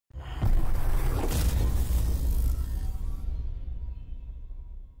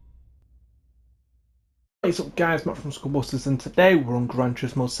What's up guys, Matt from Skullbusters, and today we're on Gran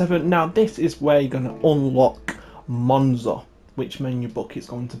Turismo 7. Now this is where you're going to unlock Monza, which menu book it's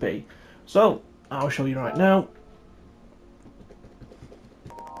going to be. So, I'll show you right now.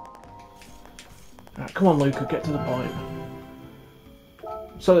 Right, come on Luca, get to the point.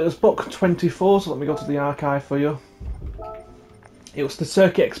 So it was book 24, so let me go to the archive for you. It was the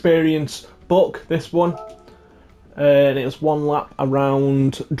Circuit Experience book, this one. And it was one lap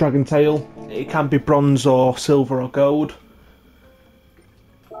around Dragon Tail. It can be bronze or silver or gold.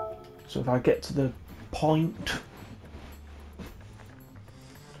 So if I get to the point.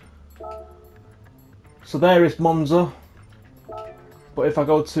 So there is Monza. But if I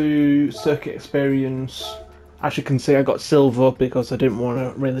go to Circuit Experience, as you can see I got silver because I didn't want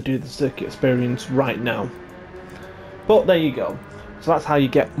to really do the Circuit Experience right now. But there you go. So that's how you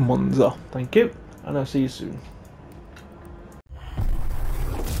get Monza. Thank you, and I'll see you soon.